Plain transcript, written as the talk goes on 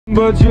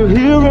But you're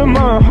here in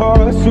my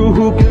heart, so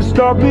who can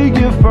stop me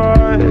if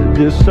I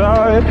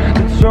decide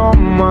it's all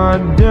my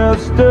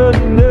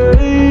destiny?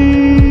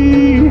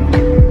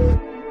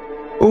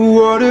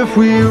 What if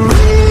we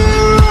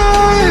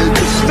rewrite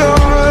the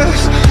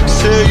stars,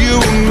 say you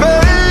were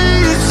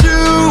made to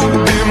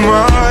be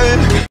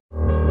mine?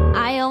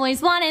 I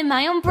always wanted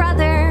my own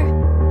brother,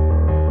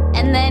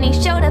 and then he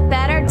showed up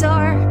at our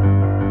door.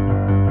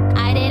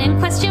 I didn't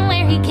question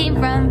where he came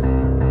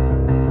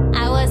from,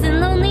 I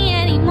wasn't lonely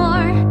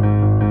anymore.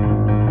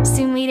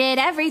 Soon we did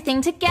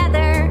everything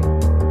together.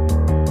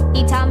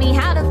 He taught me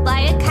how to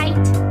fly a kite.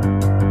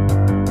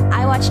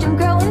 I watched him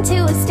grow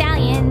into a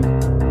stallion.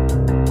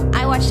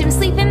 I watched him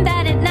sleep in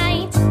bed at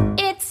night.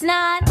 It's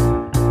not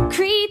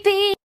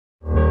creepy.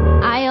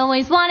 I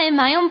always wanted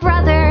my own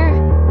brother,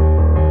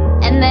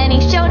 and then he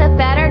showed up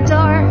at our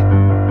door.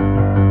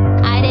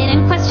 I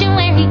didn't question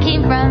where he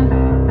came from,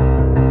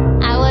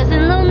 I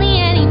wasn't lonely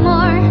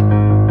anymore.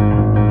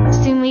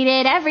 Soon we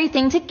did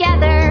everything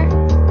together.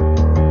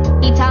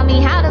 He taught me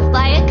how to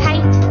fly a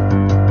kite.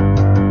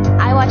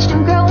 I watched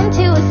him grow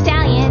into a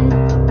stallion.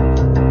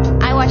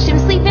 I watched him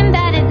sleep in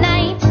bed at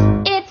night.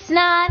 It's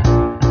not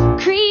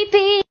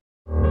creepy.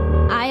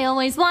 I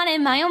always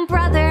wanted my own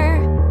brother,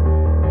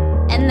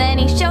 and then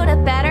he showed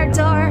up at our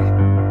door.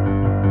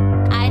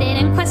 I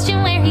didn't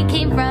question where he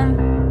came from,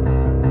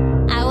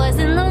 I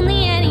wasn't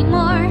lonely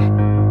anymore.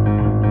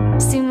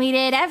 Soon we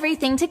did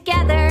everything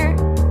together.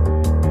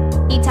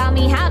 He taught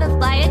me how to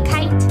fly a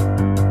kite.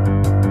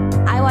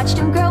 I watched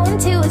him grow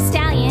into a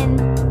stallion.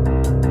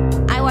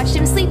 I watched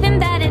him sleep in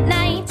bed at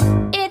night.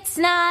 It's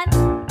not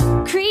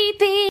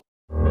creepy.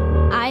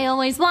 I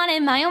always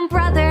wanted my own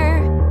brother,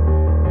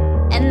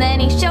 and then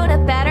he showed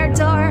up at our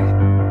door.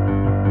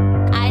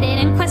 I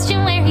didn't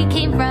question where he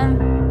came from,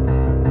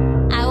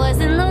 I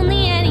wasn't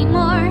lonely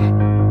anymore.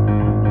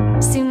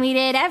 Soon we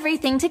did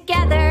everything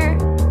together.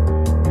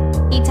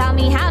 He taught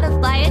me how to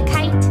fly a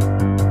kite.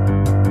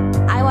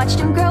 I watched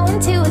him grow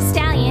into a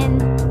stallion.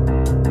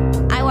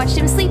 I watched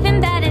him sleep in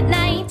bed at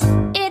night.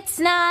 It's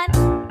not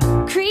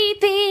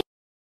creepy.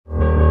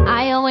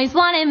 I always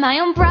wanted my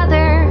own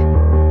brother,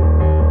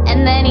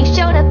 and then he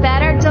showed up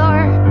at our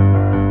door.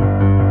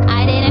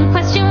 I didn't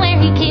question where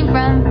he came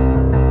from,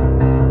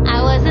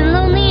 I wasn't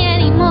lonely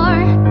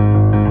anymore.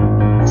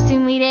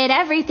 Soon we did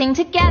everything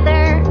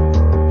together.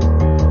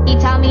 He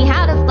taught me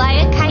how to fly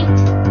a kite.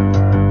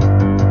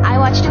 I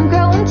watched him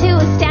grow into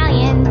a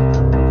stallion.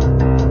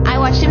 I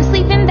watched him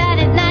sleep in bed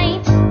at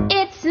night.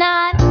 It's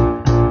not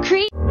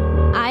creepy.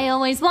 I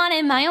always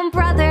wanted my own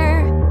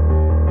brother,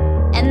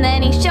 and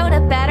then he showed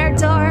up at our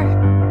door.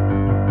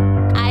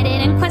 I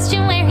didn't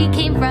question where he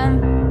came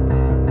from,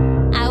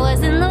 I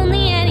wasn't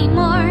lonely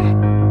anymore.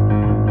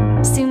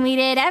 Soon we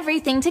did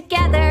everything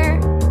together.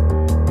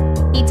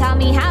 He taught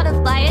me how to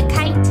fly a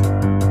kite.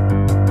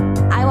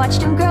 I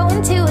watched him grow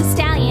into a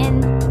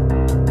stallion.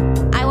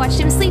 I watched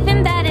him sleep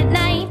in bed at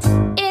night.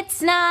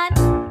 It's not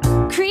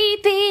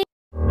creepy.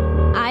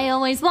 I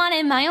always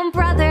wanted my own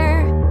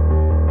brother,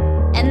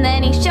 and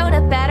then he showed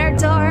up at our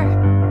door.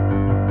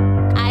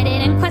 I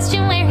didn't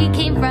question where he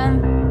came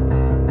from,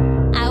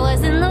 I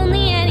wasn't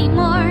lonely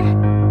anymore.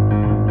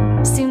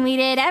 Soon we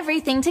did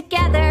everything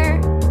together.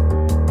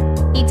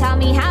 He taught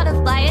me how to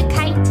fly a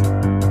kite.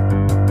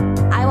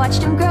 I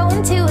watched him grow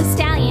into a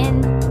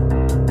stallion.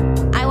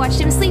 I watched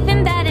him sleep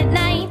in bed at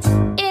night.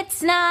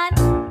 It's not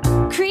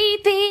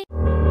creepy.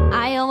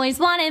 I always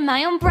wanted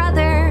my own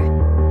brother,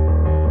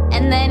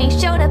 and then he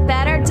showed up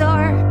at our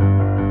door.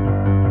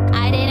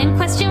 I didn't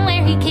question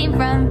where he came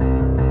from,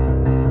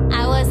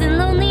 I wasn't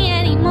lonely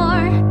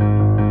anymore.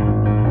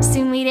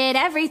 Soon we did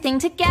everything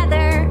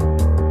together.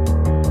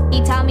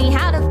 He taught me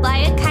how to fly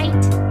a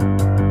kite.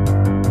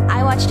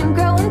 I watched him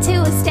grow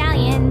into a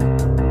stallion.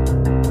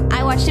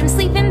 I watched him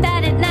sleep in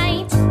bed at night.